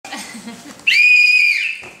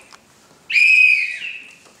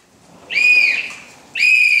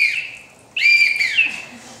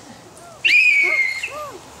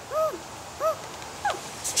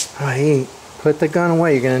Hey, put the gun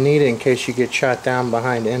away. You're going to need it in case you get shot down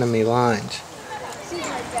behind enemy lines. You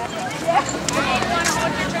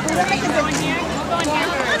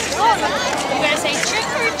gotta say trick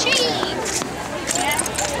or treat.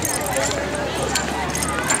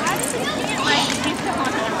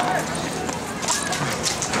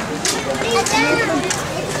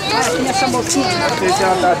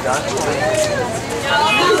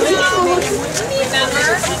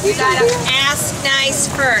 Remember, you gotta ask nice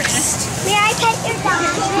first. May I pet your dog?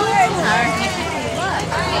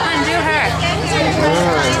 Undo her.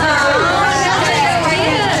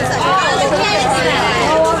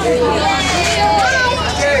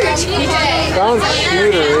 Sounds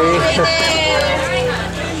cutery.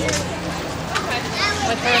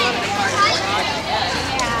 With her little card.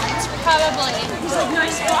 Yeah, it's probably. It's like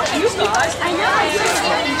nice talking, you guys. I know.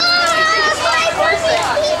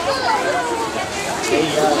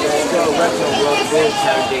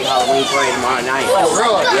 Saturday Halloween party tomorrow night. Oh,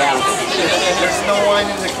 really? Yeah. There's no wine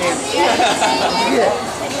in the candy. Yeah.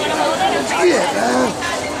 Yeah, man.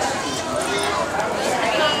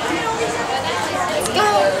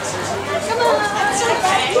 Come on.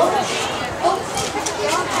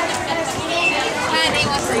 Honey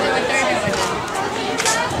wants to do a third one.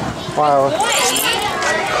 Wow.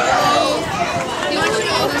 You want you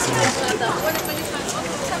to hold this one?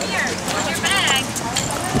 Come here. Where's your bag?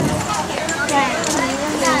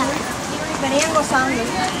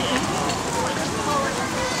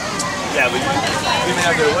 Yeah, but even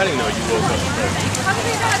after the wedding, though, you woke up. How did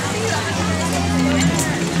we not see them?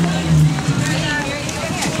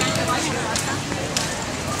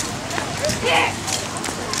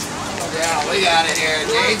 Yeah, we got it here.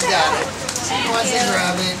 Jade's got it. She wants to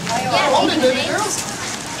grab it. Hold it, baby girls.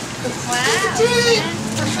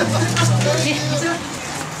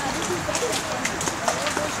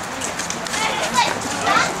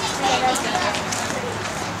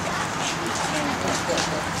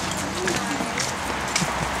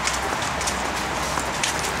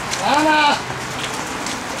 Anna!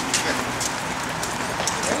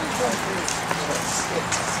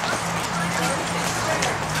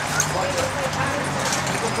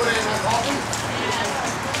 Put it in my coffee.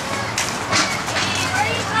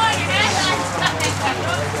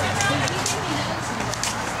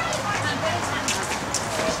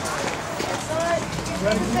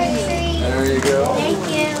 There you go. Thank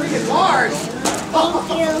you. It's large. Thank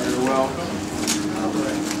you. You're welcome.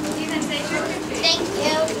 Thank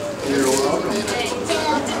you. You're welcome.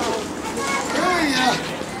 There you go.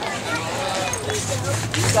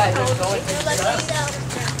 You guys are going to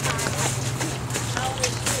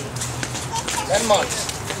 10 months.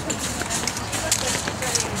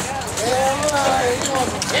 Yeah, you want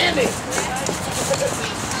some candy?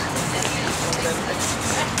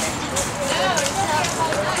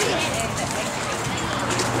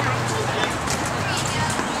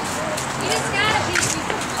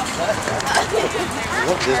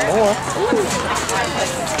 Look, there's more.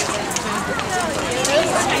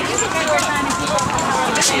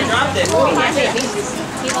 You dropped it.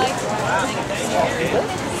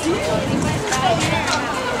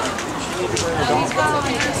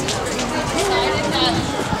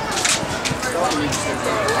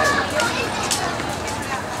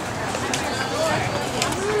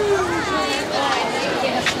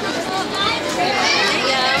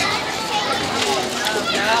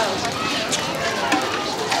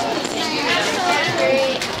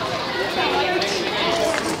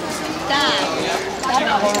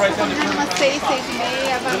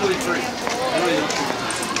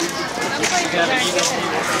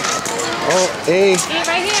 Oh, hey. Eat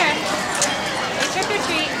right here. Hey, trick or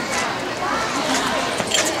treat.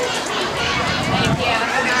 Thank you.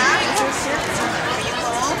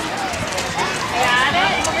 Got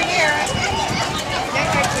it? Over here.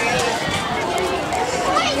 Trick or treat.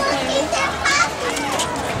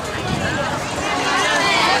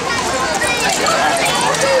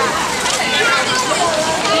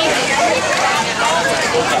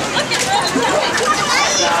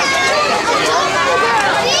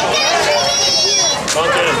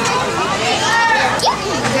 Pumpkin.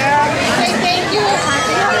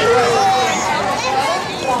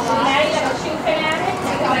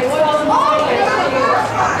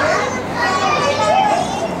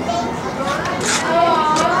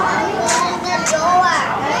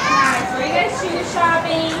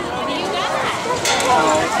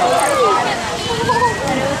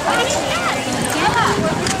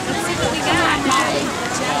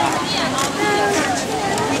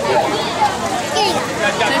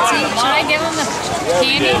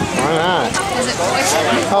 Candy? Why not? Is it poison?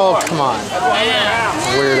 Oh, come on. Yeah.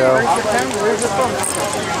 Weirdo.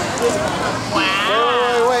 Wow.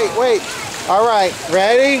 Wait. All right,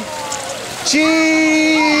 ready? Cheese!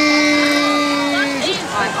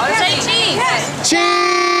 Say cheese. Cheese!